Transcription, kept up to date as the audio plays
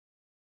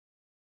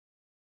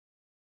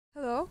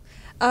Hello.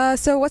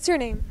 So what's your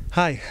name?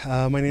 Hi,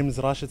 my name is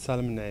Rashed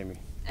Nuaimi.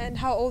 And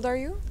how old are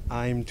you?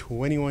 I'm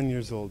 21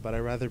 years old, but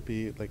I'd rather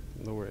be like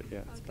lower.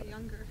 Yeah, it's Okay, better.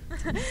 younger.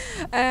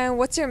 And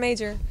what's your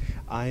major?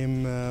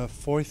 I'm a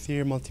fourth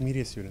year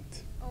multimedia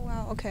student. Oh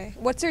wow, okay.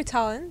 What's your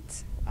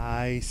talent?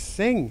 I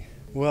sing.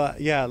 Well,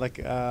 yeah, like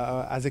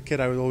as a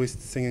kid, I would always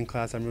sing in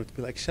class. I would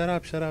be like, shut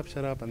up, shut up,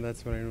 shut up. And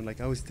that's when I knew, like,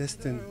 I was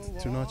destined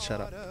to not shut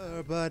up.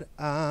 But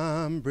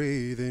I'm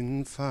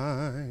breathing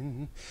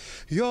fine.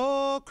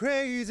 You're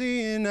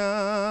crazy and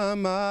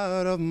I'm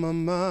out of my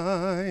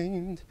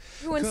mind.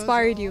 Who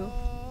inspired you?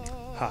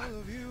 Ha,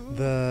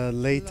 the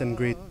late and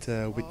great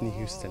Whitney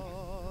Houston.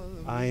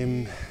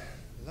 I'm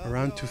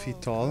around 2 feet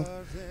tall.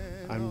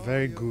 I'm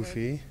very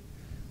goofy,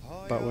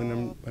 but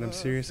when I'm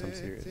serious, I'm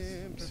serious.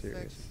 I'm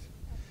serious.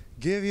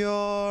 Give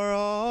your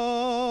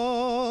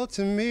all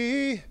to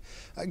me.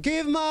 I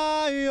give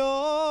my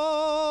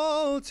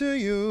all to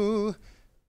you.